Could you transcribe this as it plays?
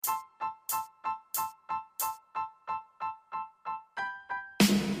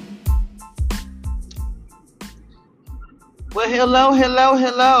Well, hello, hello,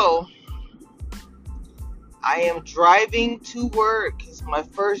 hello. I am driving to work. It's my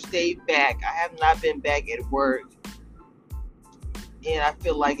first day back. I have not been back at work, and I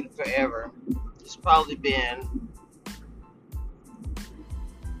feel like it forever. It's probably been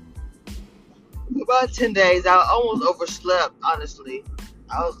about 10 days. I almost overslept, honestly.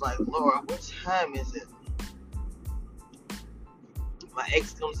 I was like, Lord, what time is it? My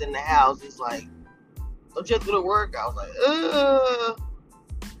ex comes in the house. He's like, don't you have to go to work? I was like,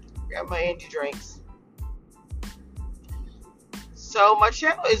 grab my energy drinks. So my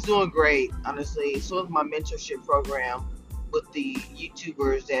channel is doing great, honestly. So is my mentorship program with the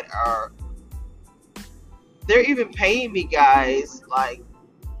YouTubers that are they're even paying me, guys. Like,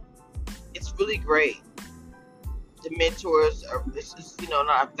 it's really great. The mentors are it's just,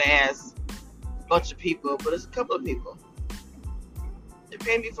 not a vast bunch of people, but it's a couple of people. They're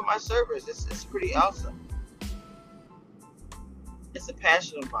paying me for my service. It's pretty awesome. It's a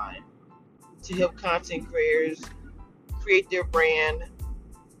passion of mine to help content creators create their brand,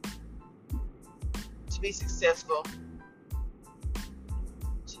 to be successful,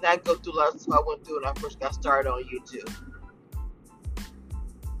 to not go through a lot of stuff I went through when I first got started on YouTube.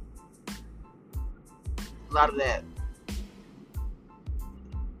 A lot of that.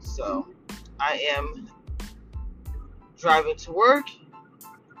 So I am driving to work.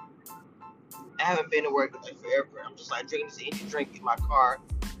 I haven't been to work like forever. I'm just like drinking this energy drink in my car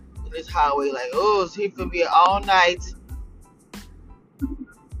in this highway, like, oh, it's here for me all night.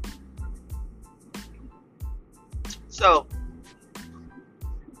 So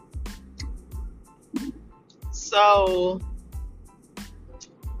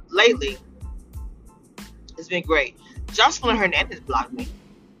lately it's been great. Jocelyn Hernandez blocked me.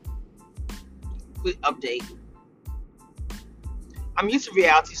 Quick update. I'm used to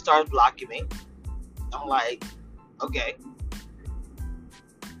reality stars blocking me. I'm like, okay,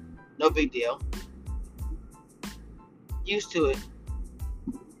 no big deal. Used to it.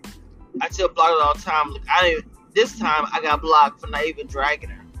 I tell blockers all the time. Look, this time I got blocked for not even dragging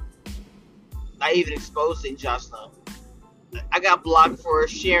her, not even exposing Jocelyn. I got blocked for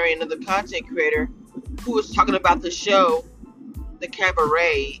sharing another content creator who was talking about the show, The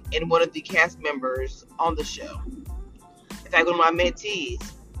Cabaret, and one of the cast members on the show. In fact, one of my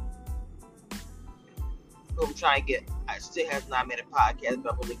mentees, who I'm trying to get, I still has not made a podcast,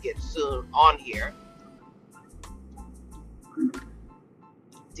 but I'm going to get soon on here.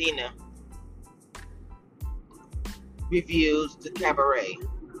 Dina reviews The Cabaret,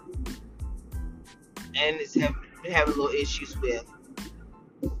 and it's having little issues with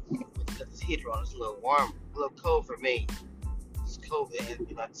this heater on. It's a little warm, a little cold for me. It's COVID has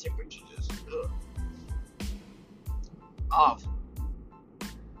been my temperature just off.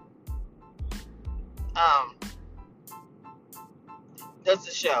 Does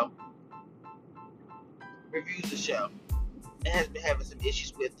the show, reviews the show, and has been having some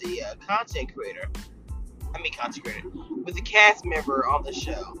issues with the content creator. With the cast member on the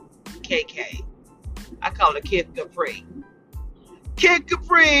show, KK. I call her Kid Capri. Kid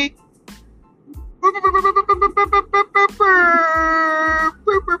Capri.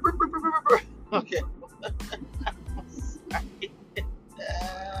 Okay.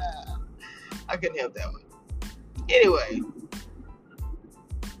 I couldn't help that one. Anyway,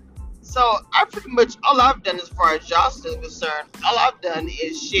 so I pretty much, all I've done as far as Jocelyn is concerned, all I've done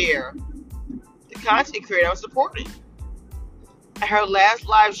is share the content creator I'm supporting. Her last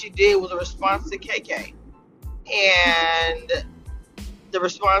live she did was a response to KK. And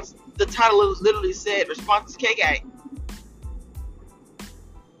the title literally said, response to KK.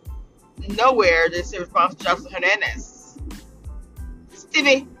 Nowhere did it say response to Jocelyn Hernandez.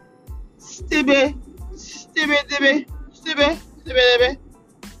 Stibby.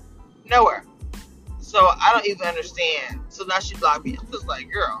 Nowhere. So I don't even understand. So now she blocked me. I'm just like,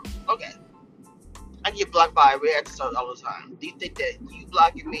 girl, okay. I get blocked by reactor stars all the time. Do you think that you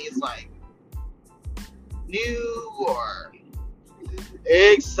blocking me is like new or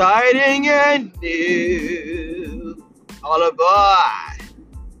exciting and new? All aboard.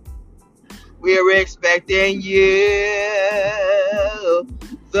 We're expecting you.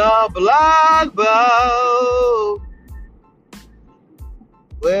 The Black Boat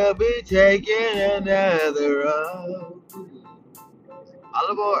will be taking another road. All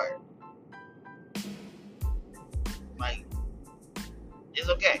aboard. Like, it's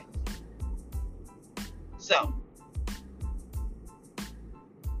okay. So,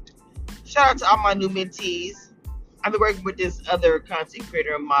 shout out to all my new mentees. I've been working with this other content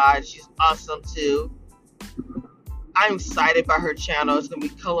creator, Mod. She's awesome too. I'm excited about her channel. It's gonna be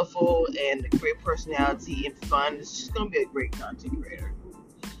colorful and a great personality and fun. It's just gonna be a great content creator.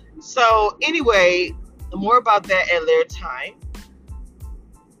 So anyway, more about that at a later time.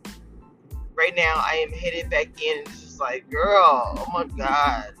 Right now, I am headed back in. It's just like, girl, oh my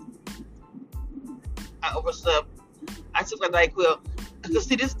god, I overslept. I took my NyQuil. Because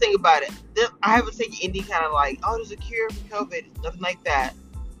see, this thing about it, I haven't taken any kind of like, oh, there's a cure for COVID, nothing like that.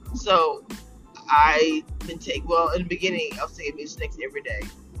 So I been taking, well, in the beginning, I was taking Mucinex every day.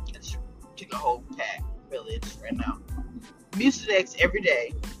 I just took a whole pack, really, just right now. Mucinex every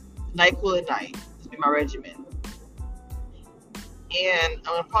day, NyQuil at night. It's been my regimen. And I'm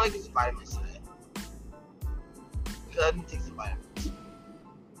gonna probably get some vitamins today because I didn't take some vitamins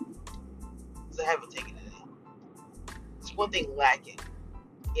because I haven't taken any. It's one thing lacking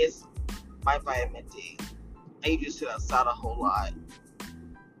is my vitamin D. I used to sit outside a whole lot.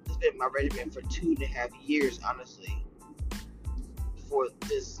 It's been my regimen for 2.5 years, honestly, before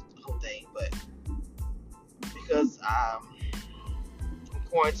this whole thing. But because I'm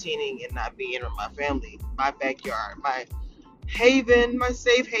quarantining and not being with my family, my backyard, my haven, my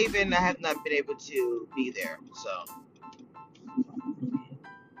safe haven, I have not been able to be there. So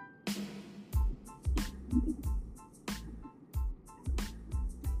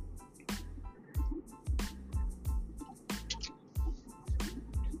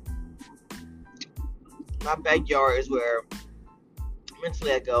my backyard is where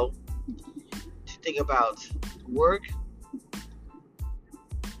mentally I go to think about work,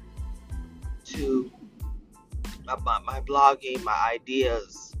 to my blogging, my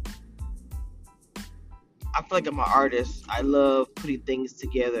ideas. I feel like I'm an artist. I love putting things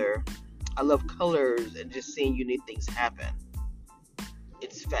together. I love colors and just seeing unique things happen.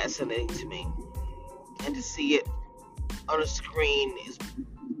 It's fascinating to me. And to see it on a screen is,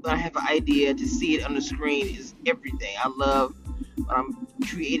 when I have an idea, to see it on the screen is everything. I love when I'm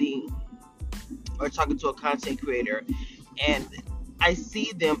creating or talking to a content creator and I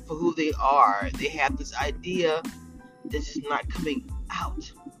see them for who they are. They have this idea that's just not coming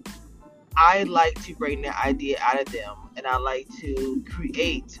out. I like to bring that idea out of them and I like to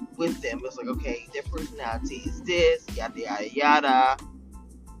create with them. It's like, okay, their personality is this, yada yada yada.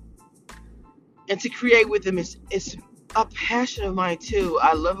 And to create with them is a passion of mine too.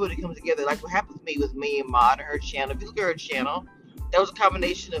 I love when it comes together. Like what happened with me and Maud and her channel. If you look at her channel, that was a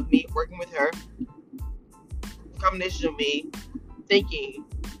combination of me working with her, a combination of me thinking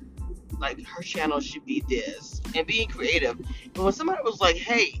like her channel should be this and being creative. And when somebody was like,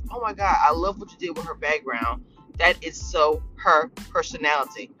 hey, oh my god, I love what you did with her background, that is so her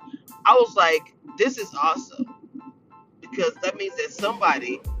personality, I was like, this is awesome, because that means that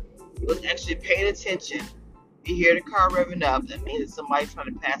somebody was actually paying attention. You hear the car revving up, that means that somebody's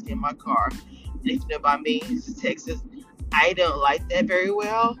trying to pass me in my car. And if you know about me, this is Texas, I don't like that very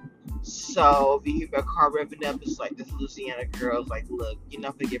well. So if you hear my car revving up, it's like this Louisiana girl's like, look, you're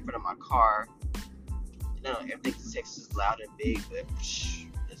not gonna get in front of my car. You know, everything in Texas is loud and big, but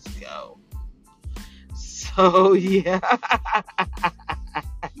let's go. So yeah,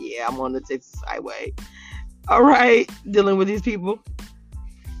 yeah, I'm on the Texas highway. All right, dealing with these people.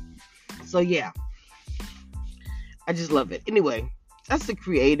 So yeah, I just love it. Anyway, that's the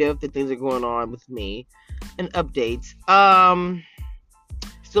creative, the things that are going on with me, and updates.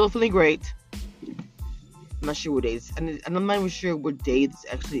 Still feeling great. I'm not sure what days, and I'm not even sure what day this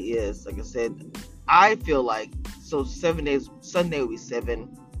actually is. Like I said, I feel like, so 7 days, Sunday will be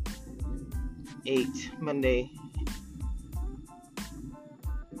 7, 8, Monday,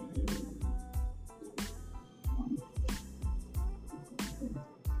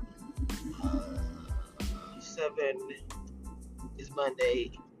 7 is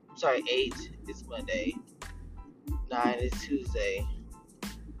Monday, sorry, 8 is Monday, 9 is Tuesday,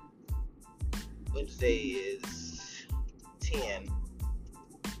 Wednesday is 10,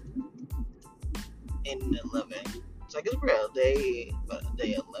 and 11. So I guess we're at day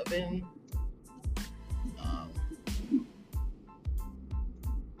 11.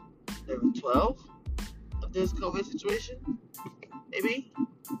 Level 12 of this COVID situation, maybe.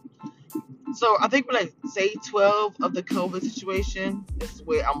 So I think we're like say 12 of the COVID situation. This is the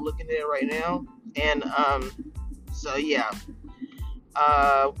way I'm looking at it right now. And so yeah.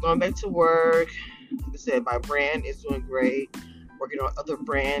 Going back to work. Like I said, my brand is doing great. Working on other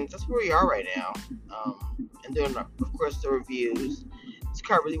brands. That's where we are right now. And doing, of course, the reviews. This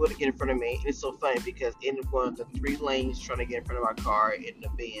car really want to get in front of me. And it's so funny because in one of the 3 lanes trying to get in front of my car, it ended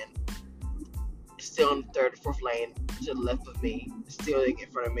up being still in the 3rd or 4th lane to the left of me. Still didn't get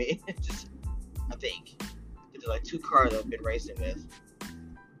in front of me. Just, I think. There's like 2 cars I've been racing with.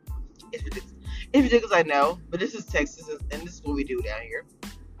 It's ridiculous. It's ridiculous, I know, but this is Texas, and this is what we do down here.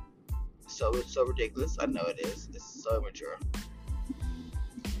 So it's so ridiculous. I know it is. This is so immature.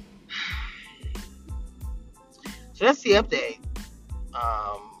 So that's the update.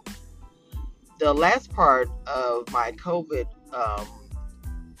 Um, the last part of my COVID,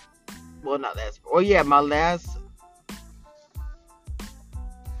 well, not last, or yeah, my last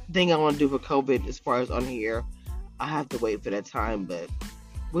thing I want to do for COVID as far as on here, I have to wait for that time, but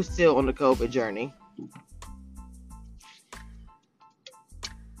we're still on the COVID journey.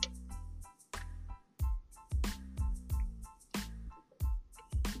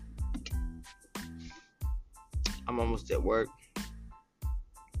 I'm almost at work.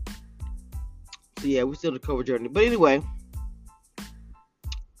 So yeah, we're still on the COVID journey. But anyway,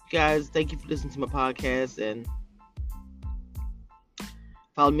 guys, thank you for listening to my podcast, and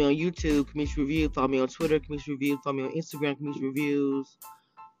follow me on YouTube, Kamish Review. Follow me on Twitter, Kamish Review. Follow me on Instagram, Kamish Reviews.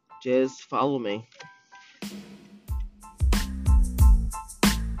 Just follow me.